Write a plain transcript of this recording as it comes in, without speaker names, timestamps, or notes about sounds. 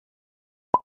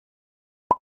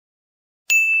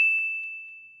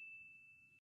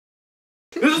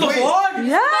the vlog?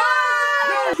 Yeah!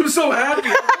 I'm so happy.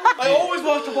 I always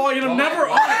watch the vlog and I'm never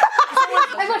on it.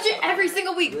 I watch it every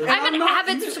single week. I'm an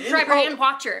avid subscriber and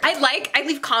watcher. I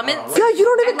leave comments. Yeah, you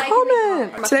don't even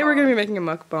comment. Today we're gonna be making a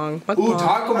mukbang. Ooh,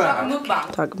 taco man.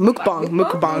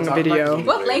 Mukbang video.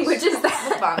 What language is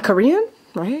that? Korean,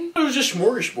 right? It was just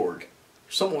smorgasbord.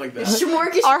 Something like that.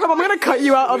 Smorgasbord. Arham, I'm gonna cut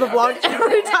you out of the vlog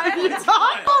every time you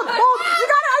talk. Oh, you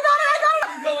got it, I got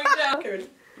it. Going down. What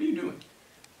are you doing?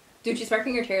 Dude, she's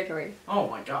marking your territory. Oh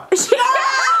my god.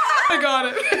 I got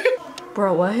it.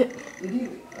 Bro, what?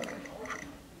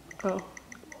 Oh.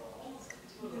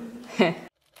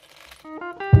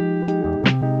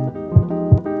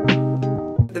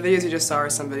 The videos you just saw are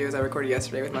some videos I recorded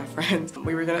yesterday with my friends.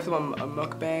 We were gonna film a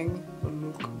mukbang,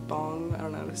 I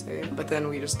don't know how to say it, but then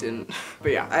we just didn't.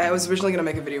 But yeah, I was originally gonna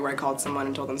make a video where I called someone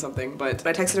and told them something, but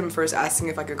I texted him first asking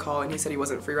if I could call and he said he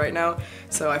wasn't free right now,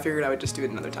 so I figured I would just do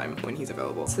it another time when he's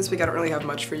available. So this week I don't really have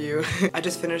much for you. I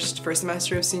just finished first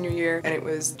semester of senior year and it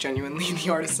was genuinely the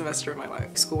hardest semester of my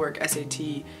life. Schoolwork,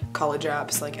 SAT, college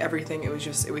apps, like everything, it was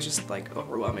just like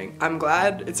overwhelming. I'm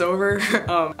glad it's over.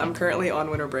 I'm currently on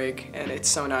winter break and it's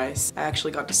so nice. I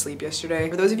actually got to sleep yesterday.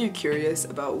 For those of you curious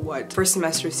about what first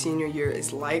semester of senior year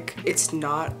is like, it's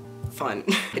not fun.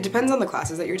 It depends on the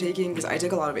classes that you're taking because I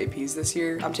took a lot of APs this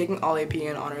year. I'm taking all AP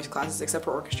and honors classes except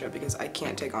for orchestra because I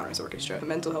can't take honors orchestra.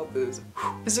 Mental health is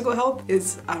physical health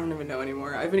is I don't even know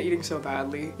anymore. I've been eating so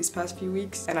badly these past few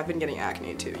weeks and I've been getting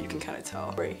acne too. You can kind of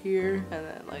tell right here and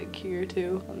then like here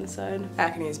too on the side.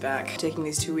 Acne is back. Taking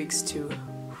these 2 weeks to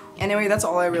Anyway, that's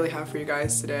all I really have for you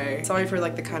guys today. Sorry for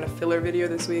like the kind of filler video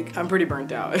this week. I'm pretty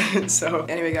burnt out. So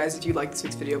anyway guys, if you liked this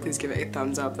week's video, please give it a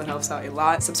thumbs up. That helps out a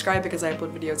lot. Subscribe because I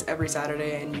upload videos every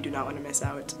Saturday and you do not want to miss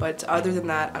out. But other than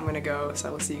that, I'm gonna go. So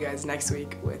I will see you guys next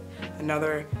week with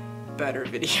another better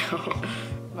video.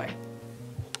 Bye.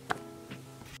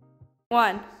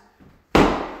 1.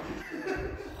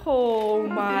 Oh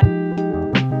my.